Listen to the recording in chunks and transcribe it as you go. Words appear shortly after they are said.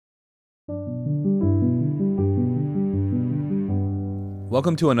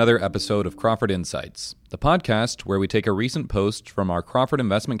Welcome to another episode of Crawford Insights, the podcast where we take a recent post from our Crawford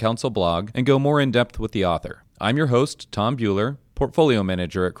Investment Council blog and go more in depth with the author. I'm your host, Tom Buehler, portfolio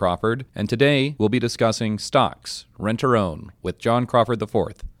manager at Crawford, and today we'll be discussing stocks, rent or own, with John Crawford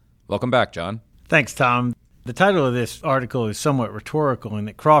IV. Welcome back, John. Thanks, Tom. The title of this article is somewhat rhetorical in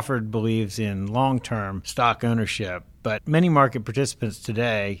that Crawford believes in long-term stock ownership, but many market participants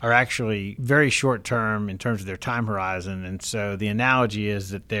today are actually very short-term in terms of their time horizon, and so the analogy is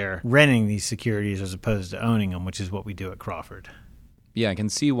that they're renting these securities as opposed to owning them, which is what we do at Crawford. Yeah, I can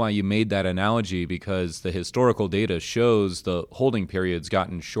see why you made that analogy because the historical data shows the holding period's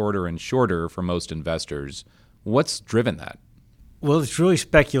gotten shorter and shorter for most investors. What's driven that? Well, it's really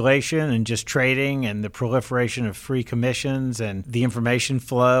speculation and just trading and the proliferation of free commissions and the information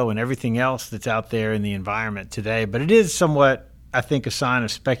flow and everything else that's out there in the environment today. But it is somewhat, I think, a sign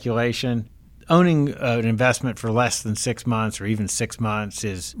of speculation. Owning an investment for less than 6 months or even 6 months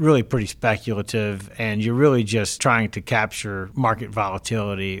is really pretty speculative, and you're really just trying to capture market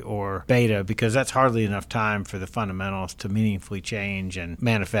volatility or beta because that's hardly enough time for the fundamentals to meaningfully change and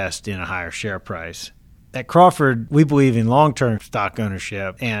manifest in a higher share price. At Crawford, we believe in long-term stock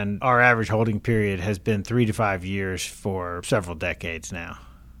ownership, and our average holding period has been 3 to 5 years for several decades now.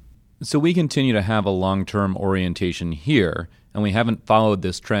 So we continue to have a long-term orientation here, and we haven't followed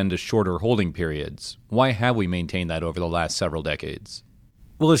this trend to shorter holding periods. Why have we maintained that over the last several decades?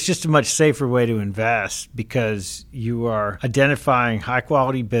 Well, it's just a much safer way to invest because you are identifying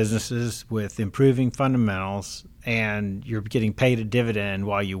high-quality businesses with improving fundamentals, and you're getting paid a dividend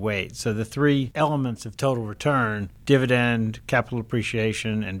while you wait. So the three elements of total return, dividend, capital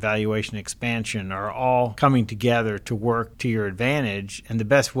appreciation, and valuation expansion, are all coming together to work to your advantage. And the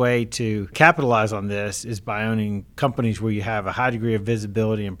best way to capitalize on this is by owning companies where you have a high degree of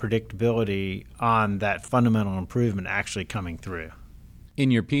visibility and predictability on that fundamental improvement actually coming through. In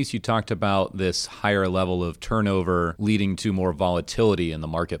your piece, you talked about this higher level of turnover leading to more volatility in the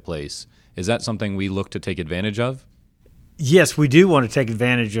marketplace. Is that something we look to take advantage of? Yes, we do want to take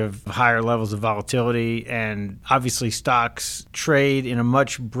advantage of higher levels of volatility, and obviously stocks trade in a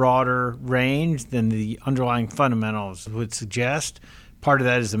much broader range than the underlying fundamentals would suggest. Part of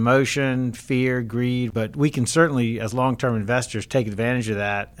that is emotion, fear, greed, but we can certainly, as long-term investors, take advantage of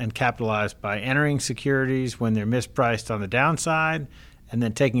that and capitalize by entering securities when they're mispriced on the downside and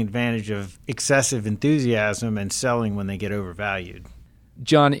then taking advantage of excessive enthusiasm and selling when they get overvalued.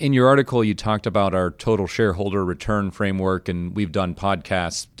 John, in your article, you talked about our total shareholder return framework, and we've done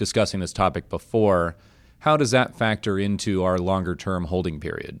podcasts discussing this topic before. How does that factor into our longer-term holding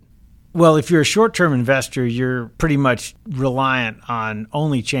period? Well, if you're a short-term investor, you're pretty much reliant on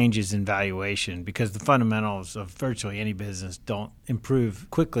only changes in valuation because the fundamentals of virtually any business don't improve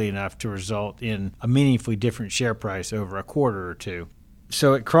quickly enough to result in a meaningfully different share price over a quarter or two.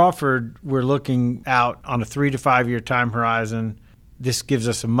 So at Crawford, we're looking out on a 3 to 5 year time horizon. This gives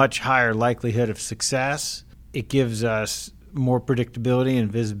us a much higher likelihood of success. It gives us more predictability and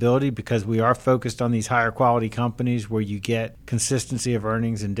visibility because we are focused on these higher quality companies where you get consistency of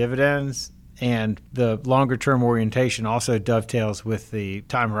earnings and dividends. And the longer term orientation also dovetails with the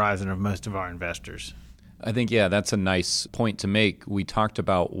time horizon of most of our investors. I think, that's a nice point to make. We talked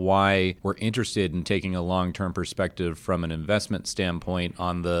about why we're interested in taking a long-term perspective from an investment standpoint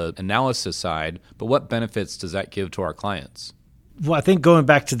on the analysis side, but what benefits does that give to our clients? Well, I think going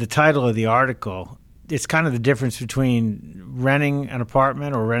back to the title of the article, it's kind of the difference between renting an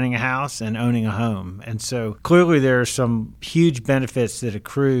apartment or renting a house and owning a home. And so clearly there are some huge benefits that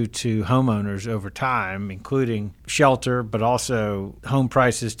accrue to homeowners over time, including shelter, but also home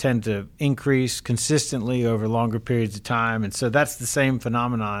prices tend to increase consistently over longer periods of time. And so that's the same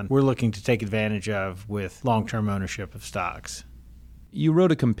phenomenon we're looking to take advantage of with long-term ownership of stocks. You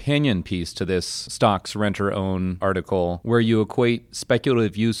wrote a companion piece to this Stocks, Rent or Own article where you equate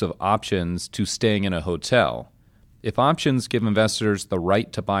speculative use of options to staying in a hotel. If options give investors the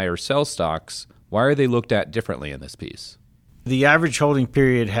right to buy or sell stocks, why are they looked at differently in this piece? The average holding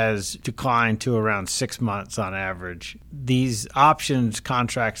period has declined to around 6 months on average. These options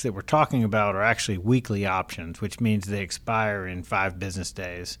contracts that we're talking about are actually weekly options, which means they expire in 5 business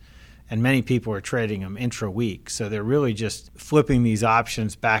days. And many people are trading them intra-week. So they're really just flipping these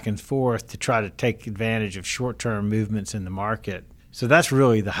options back and forth to try to take advantage of short-term movements in the market. So that's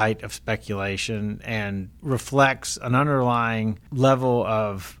really the height of speculation and reflects an underlying level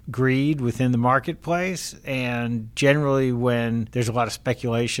of greed within the marketplace. And generally when there's a lot of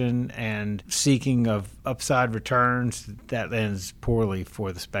speculation and seeking of upside returns, that ends poorly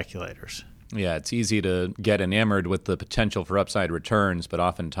for the speculators. Yeah, it's easy to get enamored with the potential for upside returns, but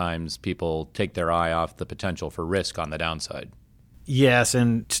oftentimes people take their eye off the potential for risk on the downside. Yes,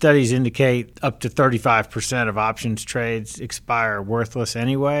 and studies indicate up to 35% of options trades expire worthless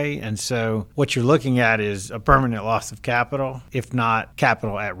anyway. And so what you're looking at is a permanent loss of capital, if not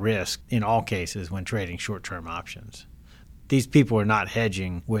capital at risk in all cases when trading short-term options. These people are not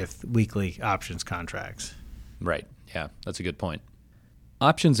hedging with weekly options contracts. Right. Yeah, that's a good point.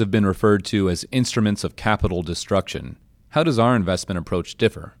 Options have been referred to as instruments of capital destruction. How does our investment approach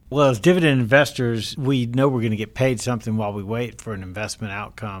differ? Well, as dividend investors, we know we're going to get paid something while we wait for an investment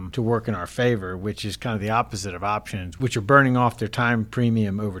outcome to work in our favor, which is kind of the opposite of options, which are burning off their time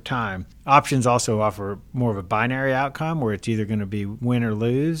premium over time. Options also offer more of a binary outcome where it's either going to be win or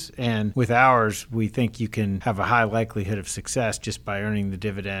lose. And with ours, we think you can have a high likelihood of success just by earning the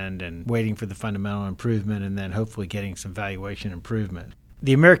dividend and waiting for the fundamental improvement and then hopefully getting some valuation improvement.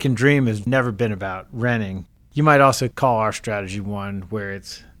 The American dream has never been about renting. You might also call our strategy one where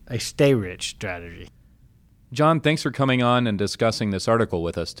it's a stay rich strategy. John, thanks for coming on and discussing this article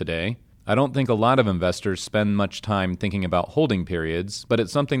with us today. I don't think a lot of investors spend much time thinking about holding periods, but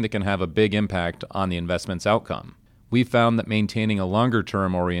it's something that can have a big impact on the investment's outcome. We've found that maintaining a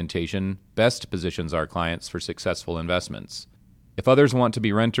longer-term orientation best positions our clients for successful investments. If others want to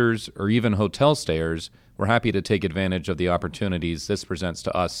be renters or even hotel stayers, we're happy to take advantage of the opportunities this presents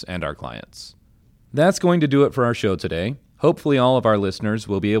to us and our clients. That's going to do it for our show today. Hopefully all of our listeners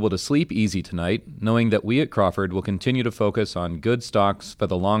will be able to sleep easy tonight, knowing that we at Crawford will continue to focus on good stocks for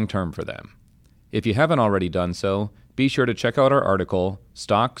the long term for them. If you haven't already done so, be sure to check out our article,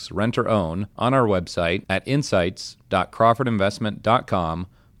 Stocks, Rent or Own, on our website at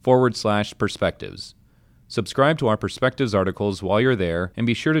insights.crawfordinvestment.com/perspectives. Subscribe to our Perspectives articles while you're there, and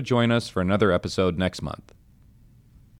be sure to join us for another episode next month.